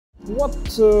what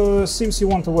seams you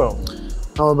want to weld?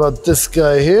 How about this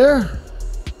guy here?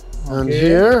 And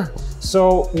here?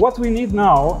 So what we need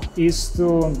now is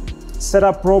to set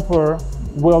up proper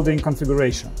welding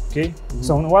configuration, okay?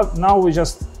 So now we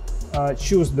just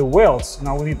choose the welds.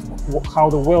 Now we need how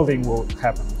the welding will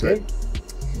happen, okay?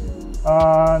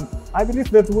 I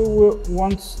believe that we will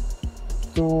want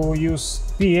to use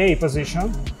PA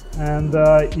position, and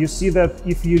you see that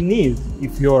if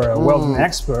you're a welding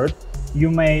expert, you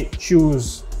may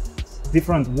choose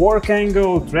different work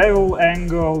angle, travel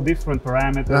angle, different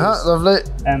parameters lovely.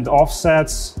 And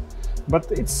offsets. But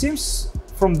it seems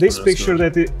from this picture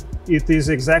that it is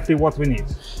exactly what we need.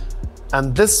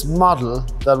 And this model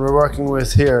that we're working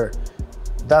with here,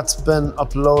 that's been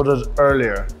uploaded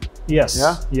earlier. Yes,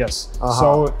 yes.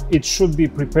 So it should be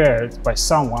prepared by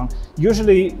someone.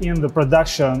 Usually in the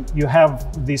production, you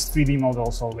have these 3D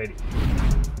models already.